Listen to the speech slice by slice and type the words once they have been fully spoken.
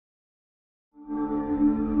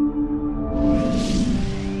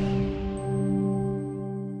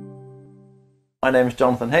My name is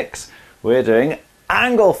Jonathan Hicks. We're doing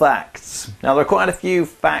angle facts. Now there are quite a few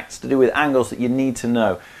facts to do with angles that you need to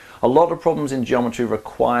know. A lot of problems in geometry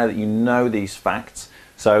require that you know these facts,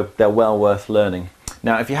 so they're well worth learning.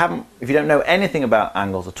 Now if you don't know anything about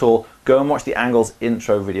angles at all, go and watch the angles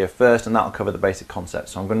intro video first and that'll cover the basic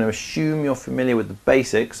concepts. So I'm going to assume you're familiar with the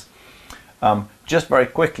basics. Just very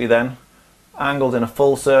quickly then, angles in a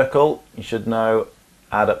full circle, you should know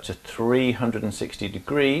add up to 360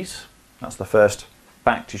 degrees. That's the first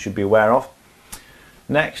fact you should be aware of.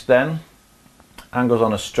 Next then, angles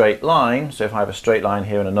on a straight line. So if I have a straight line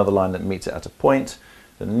here and another line that meets it at a point,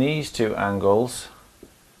 then these two angles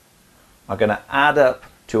are going to add up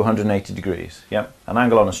to 180 degrees. Yep, an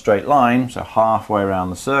angle on a straight line, so halfway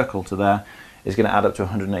around the circle to there, is going to add up to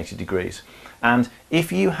 180 degrees. And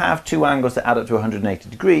if you have two angles that add up to 180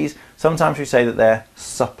 degrees, sometimes we say that they're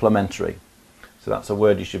supplementary. So that's a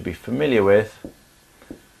word you should be familiar with.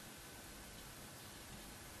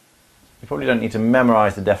 You probably don't need to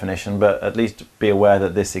memorize the definition, but at least be aware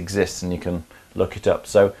that this exists and you can look it up.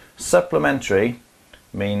 So supplementary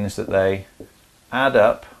means that they add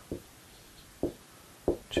up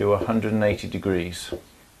to 180 degrees.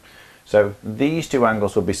 So these two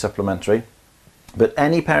angles will be supplementary, but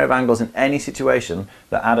any pair of angles in any situation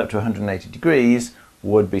that add up to 180 degrees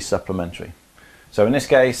would be supplementary. So in this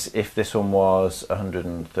case, if this one was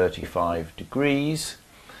 135 degrees,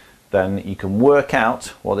 then you can work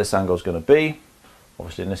out what this angle is going to be.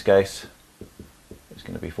 Obviously in this case, it's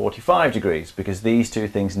going to be 45 degrees because these two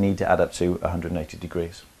things need to add up to 180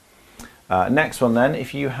 degrees. Next one then,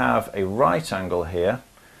 if you have a right angle here,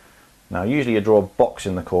 now usually you draw a box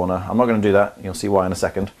in the corner. I'm not going to do that, you'll see why in a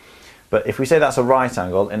second. But if we say that's a right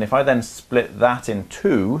angle, and if I then split that in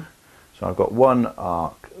two, so I've got one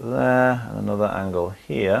arc there and another angle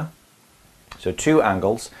here, so two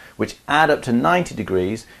angles which add up to 90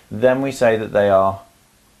 degrees, then we say that they are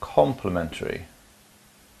complementary.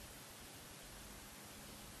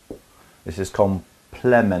 This is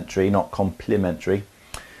complementary, not complimentary.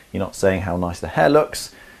 You're not saying how nice the hair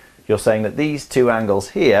looks. You're saying that these two angles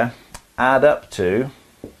here add up to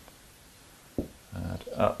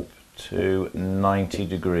 90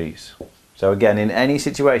 degrees. So again, in any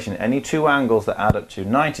situation, any two angles that add up to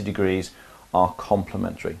 90 degrees are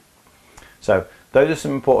complementary. So those are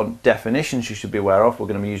some important definitions you should be aware of. We're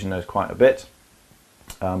going to be using those quite a bit.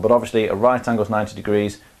 But obviously a right angle is 90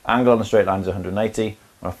 degrees, angle on a straight line is 180, and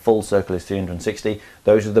a full circle is 360.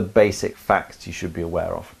 Those are the basic facts you should be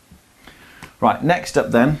aware of. Right, next up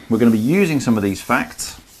then, we're going to be using some of these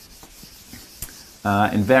facts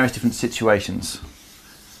in various different situations.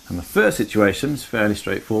 And the first situation is fairly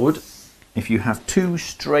straightforward. If you have two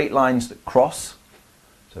straight lines that cross,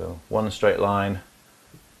 so one straight line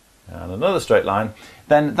and another straight line,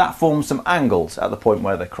 then that forms some angles at the point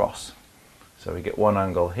where they cross. So we get one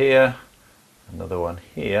angle here, another one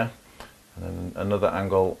here, and then another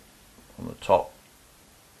angle on the top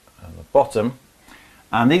and the bottom.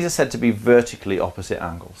 And these are said to be vertically opposite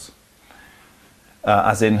angles.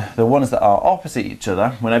 As in, the ones that are opposite each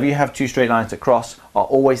other, whenever you have two straight lines that cross, are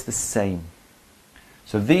always the same.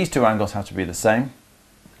 So these two angles have to be the same.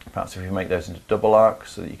 Perhaps if we make those into double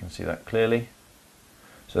arcs so that you can see that clearly.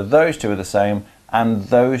 So those two are the same, and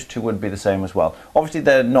those two would be the same as well. Obviously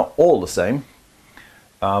they're not all the same,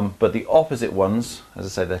 but the opposite ones, as I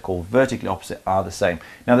say, they're called vertically opposite, are the same.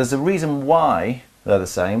 Now there's a reason why they're the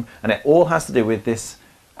same, and it all has to do with this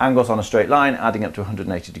angles on a straight line adding up to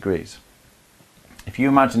 180 degrees. If you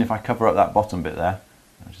imagine if I cover up that bottom bit there,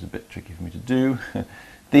 which is a bit tricky for me to do,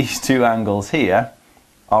 these two angles here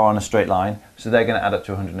are on a straight line, so they're going to add up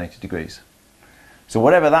to 180 degrees. So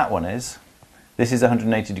whatever that one is, this is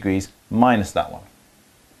 180 degrees minus that one.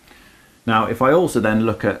 Now if I also then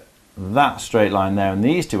look at that straight line there and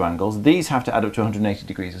these two angles, these have to add up to 180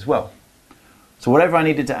 degrees as well. So whatever I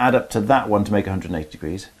needed to add up to that one to make 180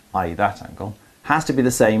 degrees, i.e. that angle, has to be the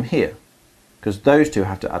same here, because those two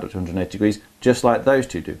have to add up to 180 degrees just like those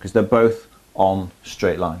two do, because they're both on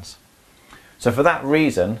straight lines. So for that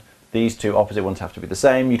reason, these two opposite ones have to be the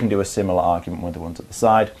same. You can do a similar argument with the ones at the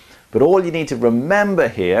side, but all you need to remember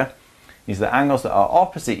here is that angles that are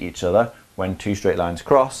opposite each other when two straight lines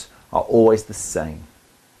cross are always the same.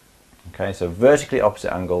 Okay, so vertically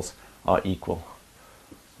opposite angles are equal.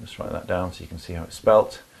 Let's write that down so you can see how it's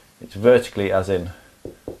spelt. It's vertically as in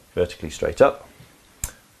vertically straight up,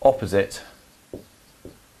 opposite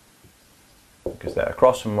because they're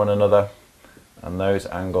across from one another, and those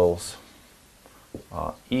angles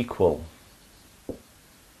are equal.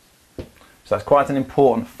 So that's quite an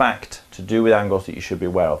important fact to do with angles that you should be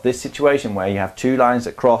aware of. This situation where you have two lines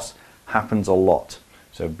that cross happens a lot,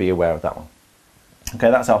 so be aware of that one. Okay,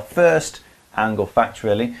 that's our first angle facts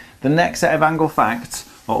really. The next set of angle facts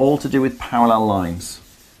are all to do with parallel lines.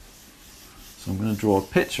 So I'm going to draw a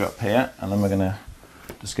picture up here, and then we're going to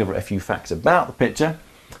discover a few facts about the picture.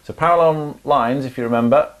 So parallel lines, if you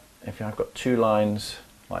remember, if I've got two lines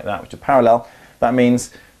like that which are parallel, that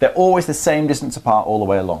means they're always the same distance apart all the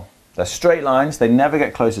way along. They're straight lines, they never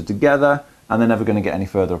get closer together, and they're never going to get any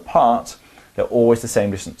further apart. They're always the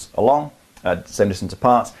same distance along, same distance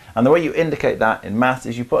apart. And the way you indicate that in maths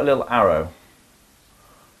is you put a little arrow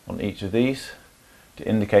on each of these to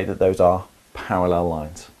indicate that those are parallel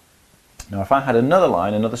lines. Now if I had another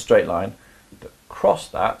line, another straight line, that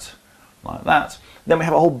crossed that, like that, then we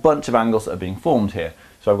have a whole bunch of angles that are being formed here.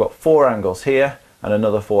 So I've got 4 angles here, and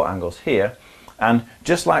another 4 angles here. And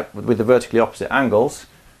just like with the vertically opposite angles,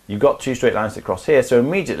 you've got 2 straight lines that cross here, so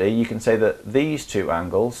immediately you can say that these 2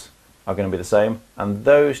 angles are going to be the same, and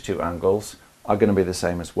those 2 angles are going to be the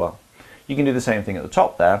same as well. You can do the same thing at the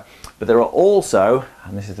top there, but there are also,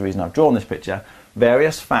 and this is the reason I've drawn this picture,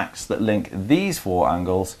 various facts that link these 4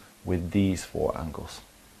 angles with these 4 angles.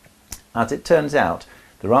 As it turns out,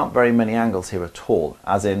 there aren't very many angles here at all,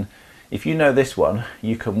 as in, if you know this one,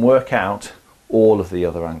 you can work out all of the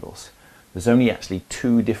other angles. There's only actually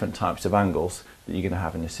 2 different types of angles that you're going to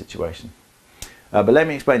have in this situation. But let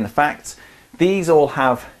me explain the facts. These all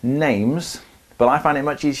have names, but I find it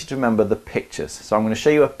much easier to remember the pictures. So I'm going to show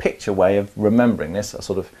you a picture way of remembering this, a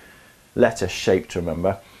sort of letter shape to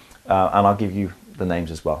remember, and I'll give you the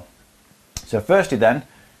names as well. So firstly then,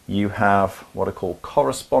 you have what are called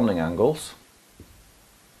corresponding angles.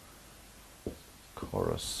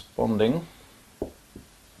 Corresponding.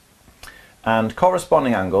 And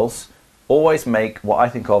corresponding angles always make what I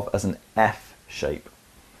think of as an F shape.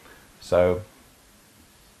 So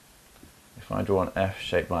if I draw an F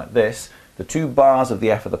shape like this, the 2 bars of the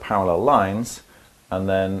F are the parallel lines, and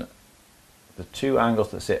then the 2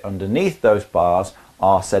 angles that sit underneath those bars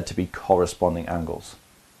are said to be corresponding angles.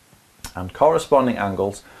 And corresponding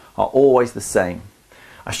angles are always the same.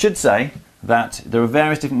 I should say that there are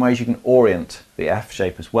various different ways you can orient the F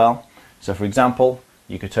shape as well. So for example,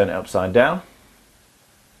 you could turn it upside down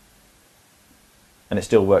and it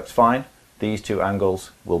still works fine. These 2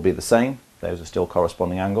 angles will be the same. Those are still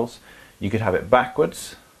corresponding angles. You could have it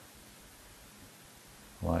backwards,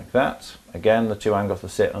 like that. Again, the 2 angles that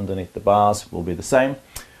sit underneath the bars will be the same.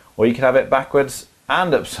 Or you could have it backwards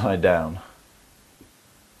and upside down,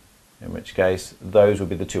 in which case those would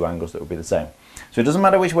be the 2 angles that would be the same. So it doesn't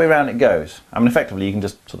matter which way around it goes. I mean, effectively you can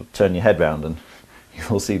just sort of turn your head round and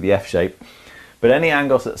you'll see the F shape. But any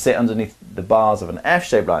angles that sit underneath the bars of an F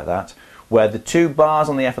shape like that, where the 2 bars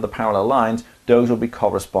on the F are the parallel lines, those will be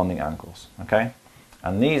corresponding angles, okay?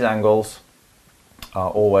 And these angles are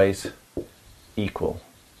always equal.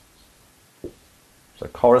 So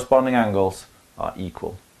corresponding angles are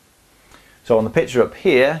equal. So on the picture up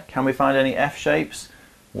here, can we find any F shapes?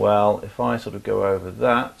 Well, if I sort of go over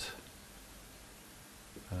that,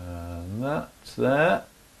 and that's there,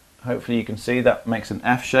 hopefully you can see that makes an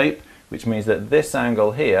F shape, which means that this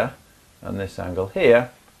angle here and this angle here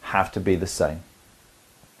have to be the same.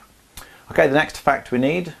 Okay, the next fact we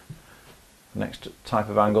need, the next type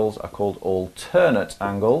of angles are called alternate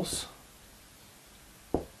angles.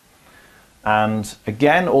 And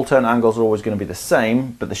again, alternate angles are always going to be the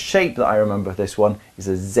same, but the shape that I remember of this one is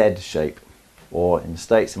a Z shape, or in the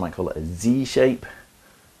States they might call it a Z shape,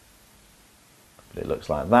 but it looks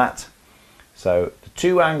like that. So the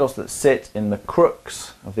 2 angles that sit in the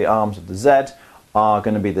crux of the arms of the Z are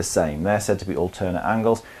going to be the same. They're said to be alternate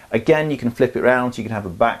angles. Again, you can flip it around, so you can have a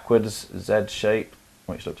backwards Z shape,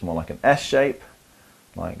 which looks more like an S shape,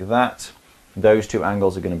 like that. Those 2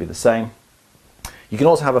 angles are going to be the same. You can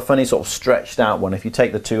also have a funny sort of stretched out one. If you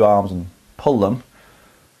take the 2 arms and pull them,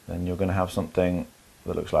 then you're going to have something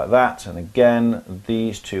that looks like that. And again,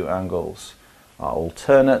 these 2 angles are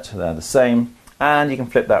alternate, they're the same. And you can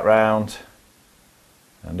flip that round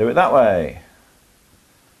and do it that way.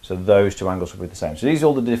 So those 2 angles will be the same. So these are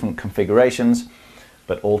all the different configurations,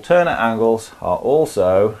 but alternate angles are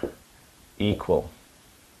also equal.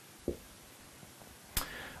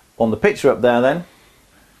 On the picture up there then,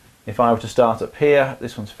 if I were to start up here,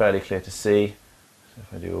 this one's fairly clear to see. So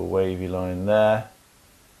if I do a wavy line there,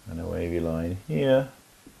 and a wavy line here,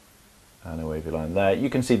 and a wavy line there, you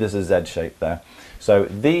can see there's a Z shape there. So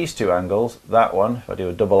these 2 angles, that one, if I do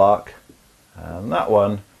a double arc, and that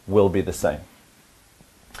one will be the same.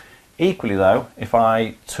 Equally though, if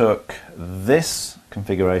I took this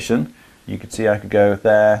configuration, you could see I could go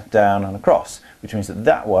there, down and across, which means that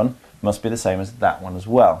that one must be the same as that one as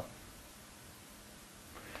well.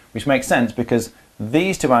 Which makes sense because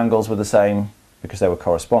these 2 angles were the same because they were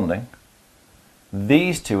corresponding.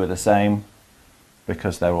 These 2 are the same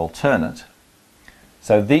because they're alternate.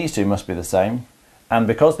 So these two must be the same, and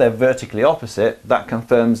because they're vertically opposite, that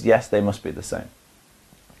confirms yes, they must be the same.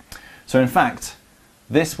 So in fact,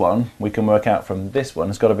 this one we can work out from this one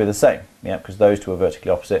has got to be the same, yeah, because those two are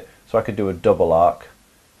vertically opposite. So I could do a double arc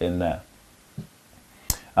in there.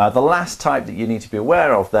 The last type that you need to be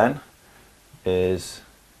aware of then is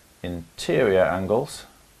interior angles.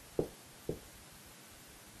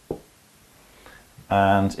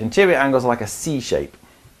 And interior angles are like a C shape.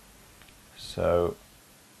 So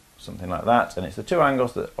something like that, and it's the two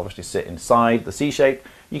angles that obviously sit inside the C shape.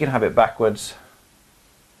 You can have it backwards,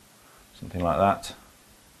 something like that.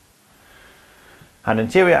 And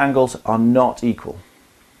interior angles are not equal.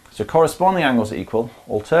 So corresponding angles are equal,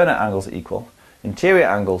 alternate angles are equal. Interior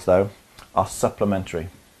angles, though, are supplementary.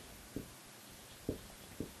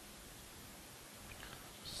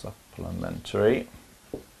 Supplementary.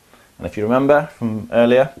 And if you remember from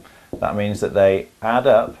earlier, that means that they add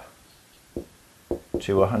up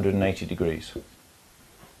to 180 degrees.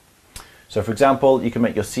 So for example, you can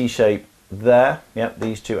make your C shape there. Yep,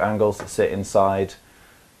 these two angles that sit inside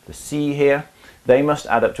the C here, they must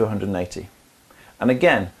add up to 180. And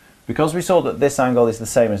again, because we saw that this angle is the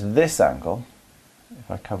same as this angle, if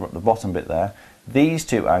I cover up the bottom bit there, these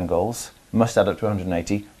two angles must add up to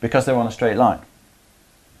 180 because they're on a straight line.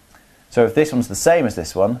 So if this one's the same as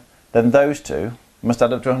this one, then those two must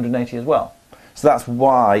add up to 180 as well. So that's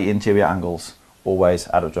why interior angles always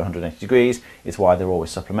add up to 180 degrees. It's why they're always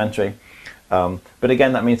supplementary. But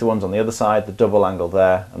again, that means the ones on the other side, the double angle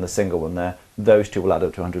there and the single one there, those two will add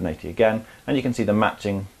up to 180 again. And you can see them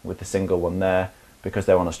matching with the single one there. Because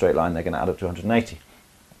they're on a straight line, they're going to add up to 180.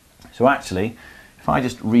 So actually, if I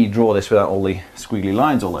just redraw this without all the squiggly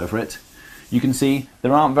lines all over it, you can see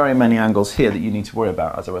there aren't very many angles here that you need to worry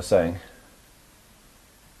about, as I was saying.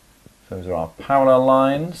 Those are our parallel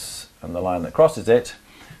lines and the line that crosses it.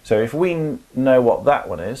 So if we know what that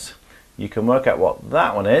one is, you can work out what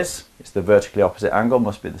that one is. It's the vertically opposite angle,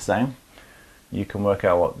 must be the same. You can work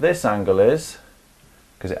out what this angle is,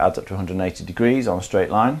 because it adds up to 180 degrees on a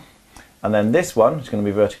straight line. And then this one is going to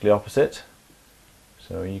be vertically opposite.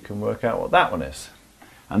 So you can work out what that one is.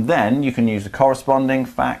 And then you can use the corresponding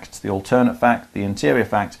fact, the alternate fact, the interior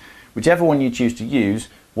fact. Whichever one you choose to use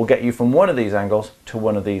will get you from one of these angles to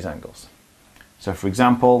one of these angles. So for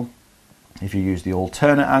example, if you use the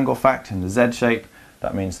alternate angle fact in the Z shape,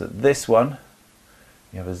 that means that this one,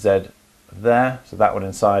 you have a Z there, so that one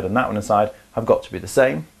inside and that one inside have got to be the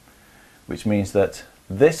same, which means that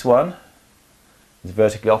this one is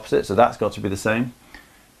vertically opposite, so that's got to be the same.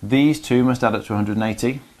 These two must add up to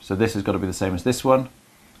 180, so this has got to be the same as this one,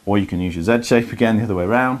 or you can use your Z shape again the other way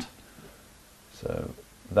around. So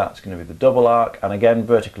that's going to be the double arc, and again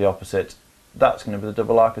vertically opposite, that's going to be the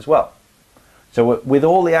double arc as well. So with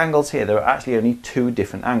all the angles here, there are actually only two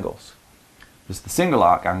different angles. There's the single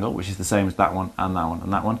arc angle, which is the same as that one and that one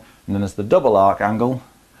and that one, and then there's the double arc angle,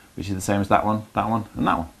 which is the same as that one and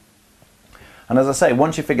that one. And as I say,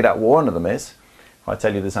 once you figured out what one of them is, if I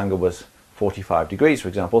tell you this angle was 45 degrees, for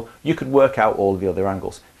example, you could work out all the other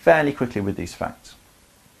angles fairly quickly with these facts.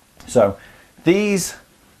 So these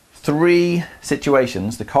three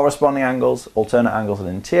situations, the corresponding angles, alternate angles and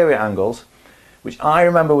interior angles, which I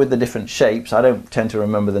remember with the different shapes. I don't tend to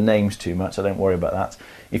remember the names too much, so don't worry about that.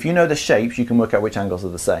 If you know the shapes, you can work out which angles are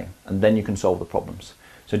the same, and then you can solve the problems.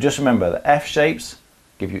 So just remember that F shapes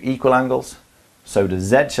give you equal angles, so do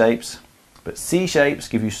Z shapes, but C shapes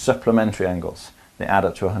give you supplementary angles. They add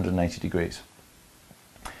up to 180 degrees.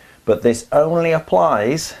 But this only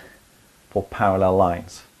applies for parallel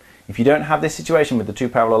lines. If you don't have this situation with the two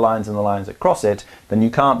parallel lines and the lines that cross it, then you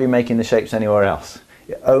can't be making the shapes anywhere else.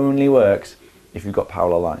 It only works if you've got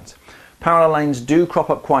parallel lines. Parallel lines do crop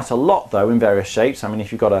up quite a lot though in various shapes. I mean,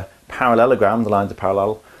 if you've got a parallelogram, the lines are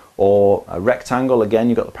parallel, or a rectangle, again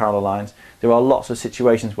you've got the parallel lines. There are lots of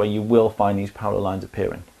situations where you will find these parallel lines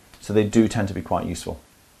appearing. So they do tend to be quite useful.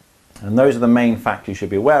 And those are the main facts you should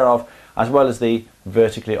be aware of, as well as the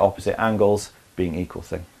vertically opposite angles being equal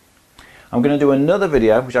thing. I'm going to do another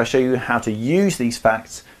video which I show you how to use these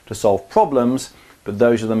facts to solve problems, but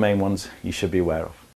those are the main ones you should be aware of.